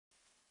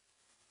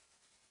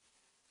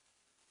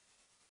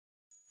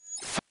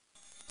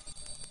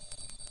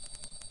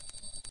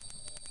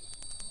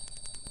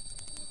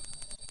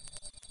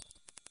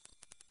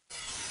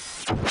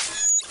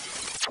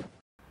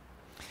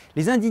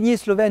Les indignés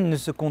slovènes ne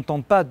se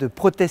contentent pas de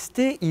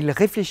protester, ils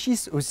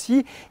réfléchissent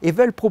aussi et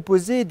veulent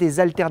proposer des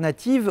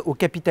alternatives au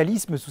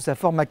capitalisme sous sa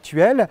forme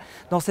actuelle.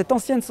 Dans cette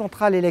ancienne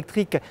centrale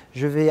électrique,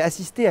 je vais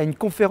assister à une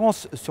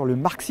conférence sur le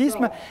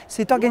marxisme.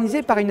 C'est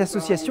organisé par une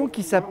association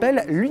qui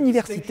s'appelle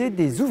l'Université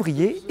des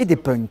ouvriers et des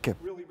punks.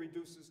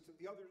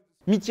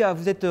 Mitja,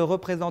 vous êtes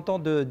représentant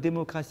de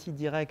Démocratie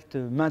Directe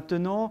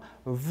maintenant.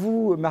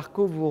 Vous,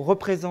 Marko, vous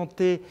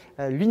représentez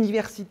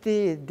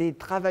l'Université des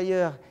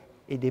travailleurs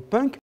et des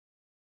punks.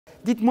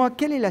 Dites-moi,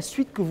 quelle est la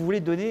suite que vous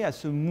voulez donner à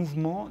ce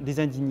mouvement des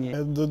indignés?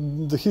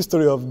 The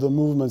history of the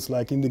movements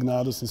like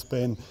Indignés in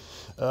Spain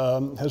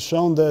has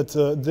shown that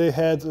they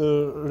had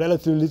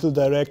relatively little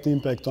direct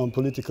impact on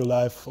political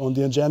life, on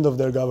the agenda of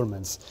their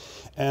governments.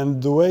 And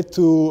the way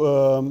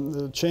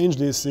to change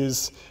this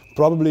is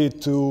probably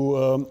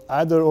to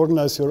either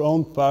organize your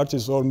own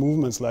parties or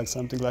movements, like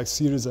something like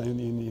Syriza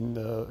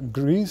in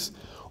Greece,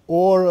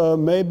 or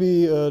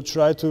maybe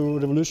try to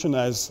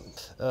revolutionize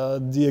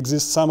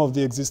some of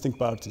the existing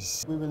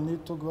parties. We will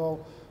need to go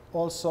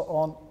also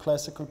on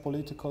classical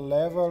political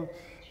level,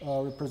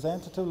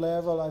 representative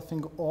level, I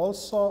think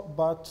also,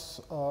 but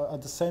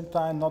at the same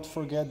time not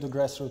forget the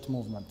grassroots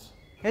movement.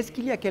 Est-ce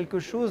qu'il y a quelque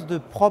chose de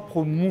propre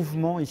au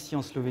mouvement ici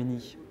en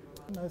Slovénie?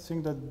 I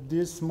think that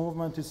this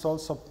movement is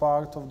also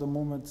part of the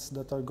movements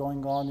that are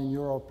going on in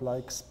Europe,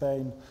 like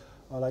Spain,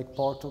 like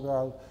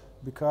Portugal,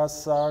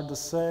 because are the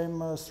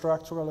same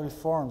structural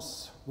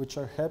reforms which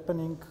are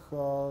happening,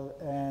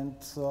 and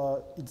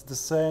it's the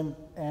same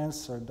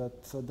answer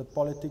that the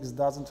politics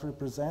doesn't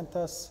represent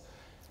us,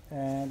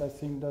 and I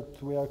think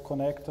that we are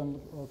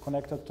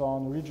connected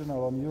on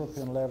regional and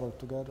European level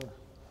together.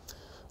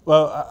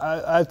 Well,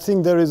 I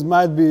think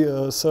might be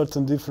a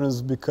certain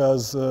difference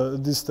because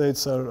these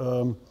states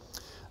are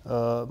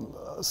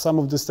some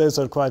of the states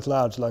are quite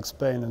large, like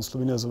Spain, and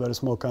Slovenia is a very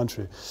small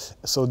country.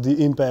 So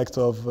the impact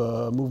of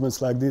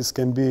movements like this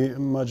can be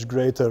much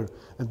greater.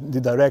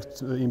 The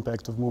direct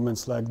impact of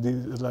movements like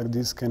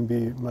this can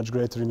be much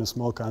greater in a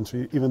small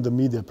country. Even the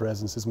media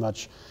presence is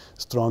much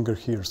stronger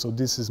here. So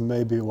this is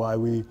maybe why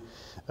we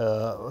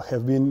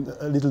have been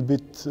a little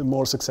bit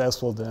more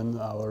successful than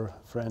our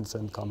friends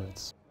and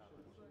comrades.